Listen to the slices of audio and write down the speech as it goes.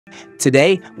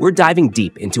Today, we're diving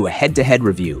deep into a head-to-head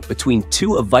review between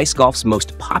two of Vice Golf's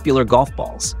most popular golf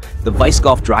balls, the Vice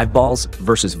Golf Drive Balls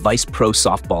versus Vice Pro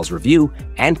Softballs review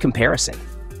and comparison.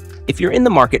 If you're in the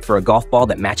market for a golf ball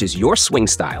that matches your swing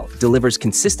style, delivers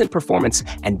consistent performance,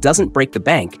 and doesn't break the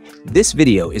bank, this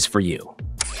video is for you.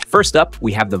 First up,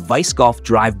 we have the Vice Golf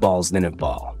Drive Balls Nineveh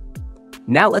Ball.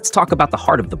 Now let's talk about the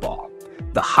heart of the ball,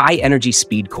 the High Energy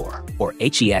Speed Core, or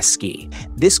HES ski.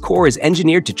 This core is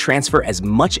engineered to transfer as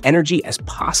much energy as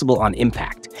possible on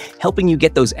impact, helping you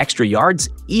get those extra yards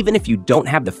even if you don't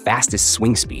have the fastest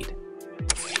swing speed.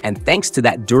 And thanks to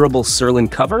that durable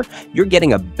Surlyn cover, you're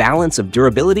getting a balance of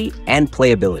durability and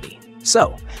playability.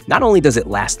 So, not only does it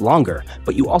last longer,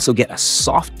 but you also get a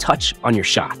soft touch on your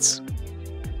shots.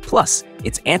 Plus,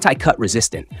 it's anti-cut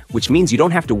resistant, which means you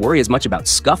don't have to worry as much about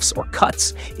scuffs or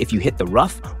cuts if you hit the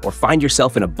rough or find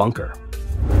yourself in a bunker.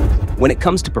 When it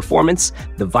comes to performance,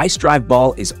 the Vice Drive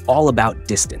Ball is all about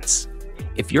distance.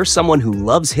 If you're someone who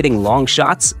loves hitting long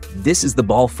shots, this is the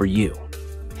ball for you.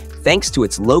 Thanks to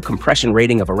its low compression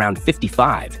rating of around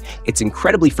 55, it's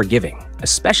incredibly forgiving,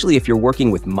 especially if you're working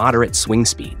with moderate swing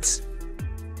speeds.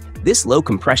 This low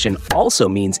compression also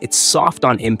means it's soft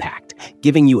on impact,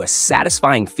 giving you a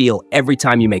satisfying feel every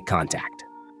time you make contact.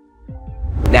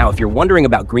 Now, if you're wondering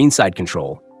about greenside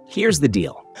control, here's the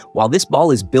deal. While this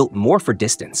ball is built more for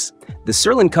distance, the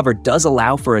Surlyn cover does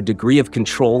allow for a degree of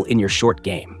control in your short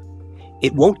game.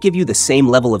 It won't give you the same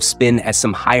level of spin as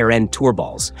some higher-end tour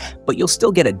balls, but you'll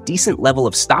still get a decent level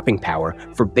of stopping power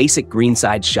for basic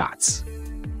greenside shots.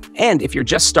 And if you're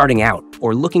just starting out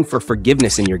or looking for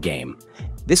forgiveness in your game,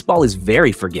 this ball is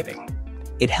very forgiving.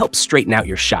 It helps straighten out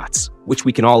your shots, which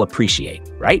we can all appreciate,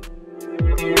 right?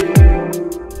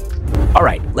 All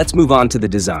right, let's move on to the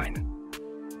design.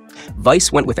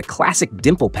 Vice went with a classic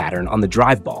dimple pattern on the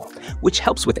drive ball, which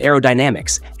helps with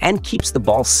aerodynamics and keeps the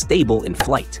ball stable in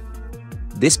flight.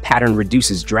 This pattern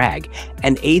reduces drag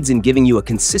and aids in giving you a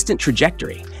consistent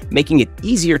trajectory, making it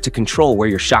easier to control where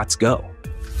your shots go.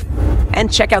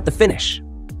 And check out the finish.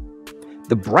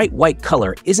 The bright white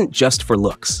color isn't just for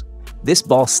looks. This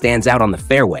ball stands out on the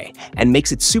fairway and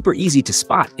makes it super easy to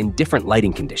spot in different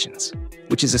lighting conditions,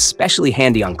 which is especially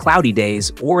handy on cloudy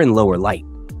days or in lower light.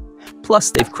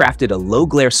 Plus, they've crafted a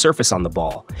low-glare surface on the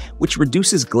ball, which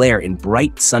reduces glare in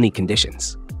bright, sunny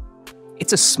conditions.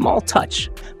 It's a small touch,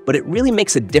 but it really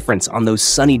makes a difference on those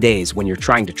sunny days when you're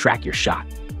trying to track your shot.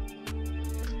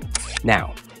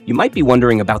 Now, you might be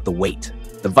wondering about the weight.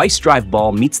 The Vice Drive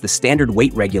Ball meets the standard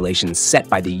weight regulations set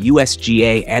by the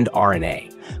USGA and R&A,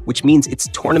 which means it's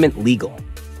tournament legal.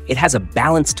 It has a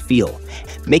balanced feel,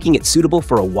 making it suitable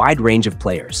for a wide range of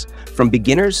players, from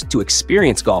beginners to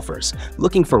experienced golfers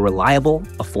looking for reliable,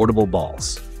 affordable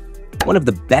balls. One of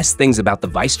the best things about the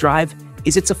Vice Drive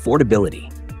is its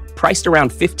affordability. Priced around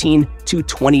 $15 to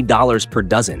 $20 per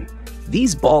dozen,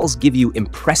 these balls give you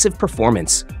impressive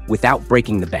performance without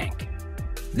breaking the bank.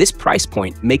 This price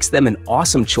point makes them an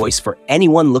awesome choice for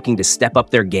anyone looking to step up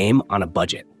their game on a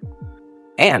budget.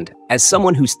 And as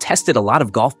someone who's tested a lot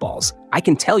of golf balls, I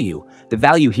can tell you the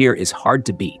value here is hard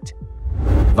to beat.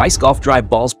 Vice Golf Drive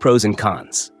Balls pros and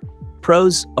cons.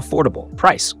 Pros: affordable.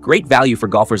 Price: great value for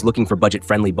golfers looking for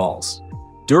budget-friendly balls.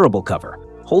 Durable cover.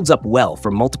 Holds up well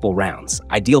for multiple rounds,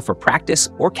 ideal for practice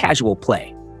or casual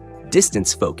play.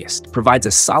 Distance-focused, provides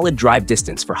a solid drive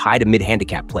distance for high to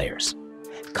mid-handicap players.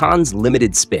 Cons: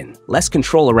 limited spin, less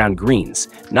control around greens,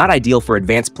 not ideal for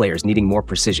advanced players needing more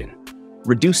precision.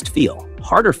 Reduced feel,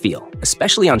 harder feel,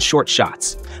 especially on short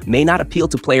shots, may not appeal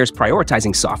to players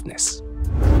prioritizing softness.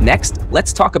 Next,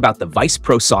 let's talk about the Vice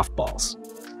Pro Softballs.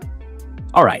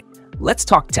 All right, let's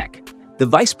talk tech. The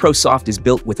Vice Pro Soft is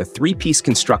built with a three-piece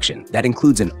construction that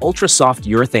includes an ultra-soft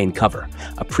urethane cover,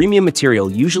 a premium material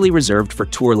usually reserved for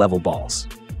tour-level balls.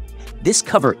 This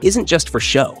cover isn't just for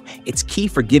show, it's key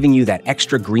for giving you that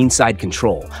extra greenside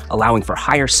control, allowing for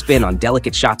higher spin on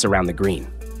delicate shots around the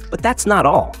green. But that's not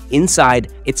all.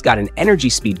 Inside, it's got an Energy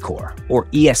Speed Core, or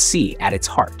ESC, at its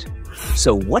heart.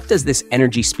 So what does this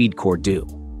Energy Speed Core do?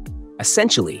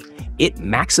 Essentially, it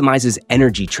maximizes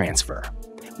energy transfer,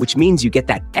 which means you get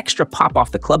that extra pop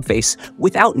off the club face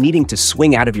without needing to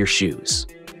swing out of your shoes.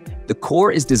 The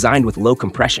core is designed with low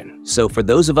compression, so for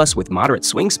those of us with moderate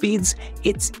swing speeds,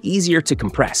 it's easier to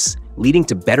compress, leading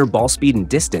to better ball speed and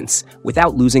distance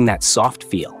without losing that soft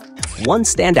feel. One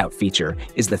standout feature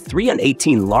is the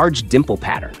 3-on-18 large dimple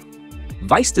pattern.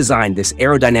 Vice designed this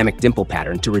aerodynamic dimple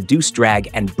pattern to reduce drag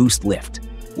and boost lift,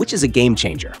 which is a game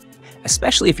changer,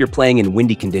 especially if you're playing in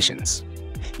windy conditions.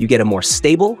 You get a more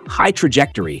stable, high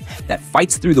trajectory that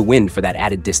fights through the wind for that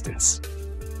added distance.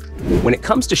 When it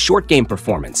comes to short game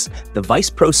performance, the Vice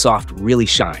Pro Soft really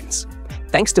shines.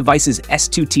 Thanks to Vice's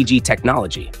S2TG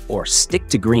technology, or stick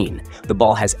to green, the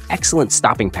ball has excellent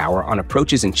stopping power on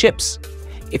approaches and chips.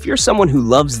 If you're someone who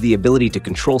loves the ability to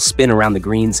control spin around the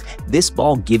greens, this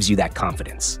ball gives you that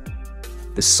confidence.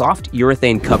 The soft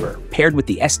urethane cover, paired with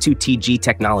the S2TG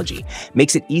technology,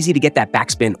 makes it easy to get that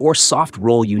backspin or soft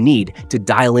roll you need to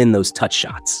dial in those touch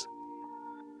shots.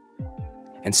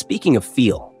 And speaking of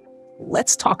feel,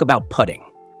 let's talk about putting.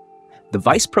 The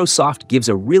Vice Pro Soft gives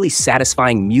a really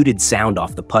satisfying muted sound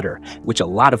off the putter, which a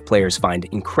lot of players find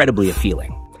incredibly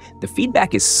appealing. The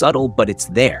feedback is subtle, but it's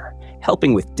there,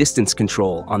 helping with distance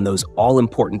control on those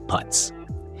all-important putts.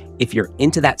 If you're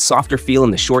into that softer feel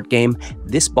in the short game,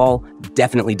 this ball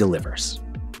definitely delivers.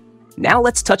 Now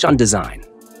let's touch on design.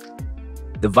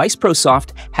 The Vice Pro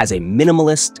Soft has a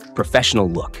minimalist, professional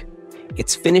look.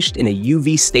 It's finished in a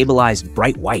UV-stabilized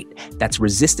bright white that's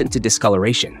resistant to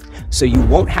discoloration, so you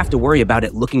won't have to worry about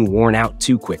it looking worn out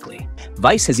too quickly.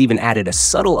 Vice has even added a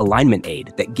subtle alignment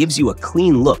aid that gives you a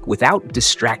clean look without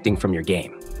distracting from your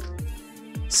game.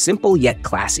 Simple yet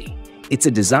classy, it's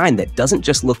a design that doesn't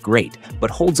just look great, but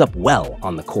holds up well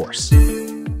on the course.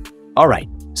 Alright,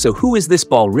 so who is this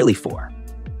ball really for?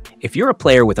 If you're a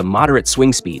player with a moderate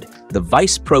swing speed, the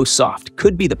Vice Pro Soft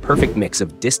could be the perfect mix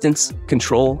of distance,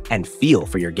 control, and feel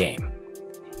for your game.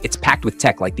 It's packed with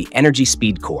tech like the Energy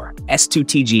Speed Core,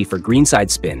 S2TG for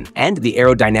greenside spin, and the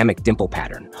aerodynamic dimple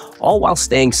pattern, all while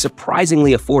staying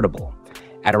surprisingly affordable.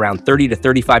 At around $30 to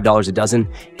 $35 a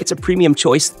dozen, it's a premium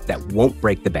choice that won't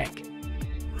break the bank.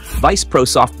 Vice Pro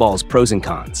Soft Ball's pros and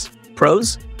cons.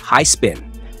 Pros: high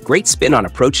spin, great spin on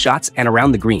approach shots and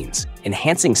around the greens,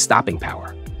 enhancing stopping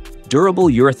power. Durable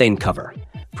urethane cover,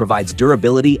 provides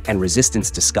durability and resistance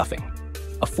to scuffing.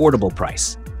 Affordable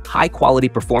price, high quality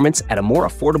performance at a more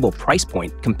affordable price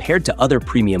point compared to other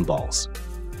premium balls.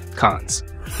 Cons: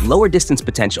 lower distance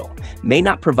potential, may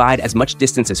not provide as much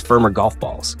distance as firmer golf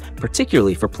balls,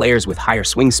 particularly for players with higher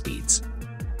swing speeds.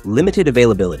 Limited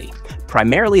availability,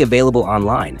 primarily available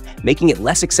online, making it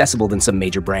less accessible than some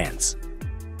major brands.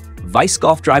 Vice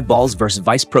Golf Drive Balls versus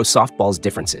Vice Pro Soft Balls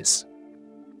differences.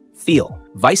 Feel: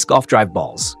 Vice Golf Drive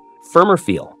Balls, firmer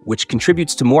feel, which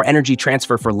contributes to more energy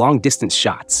transfer for long-distance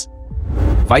shots.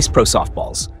 Vice Pro Soft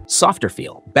Balls, softer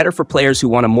feel, better for players who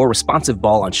want a more responsive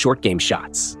ball on short-game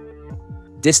shots.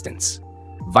 Distance: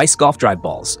 Vice Golf Drive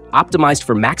Balls, optimized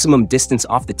for maximum distance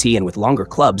off the tee and with longer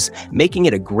clubs, making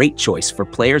it a great choice for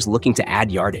players looking to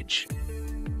add yardage.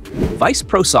 Vice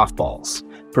Pro Soft Balls,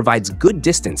 provides good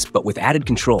distance but with added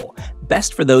control,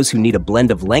 best for those who need a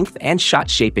blend of length and shot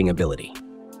shaping ability.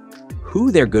 Who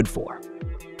they're good for.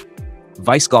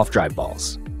 Vice Golf Drive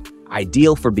Balls,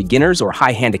 ideal for beginners or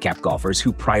high handicap golfers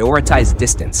who prioritize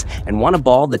distance and want a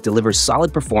ball that delivers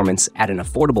solid performance at an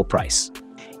affordable price.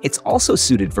 It's also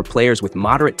suited for players with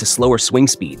moderate to slower swing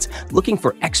speeds looking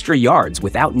for extra yards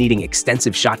without needing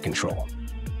extensive shot control.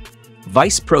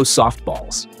 Vice Pro Soft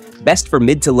Balls, best for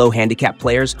mid to low handicap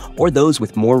players or those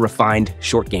with more refined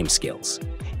short game skills.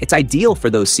 It's ideal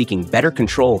for those seeking better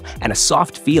control and a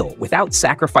soft feel without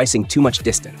sacrificing too much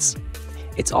distance.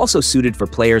 It's also suited for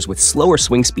players with slower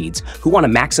swing speeds who want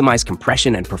to maximize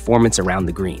compression and performance around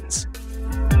the greens.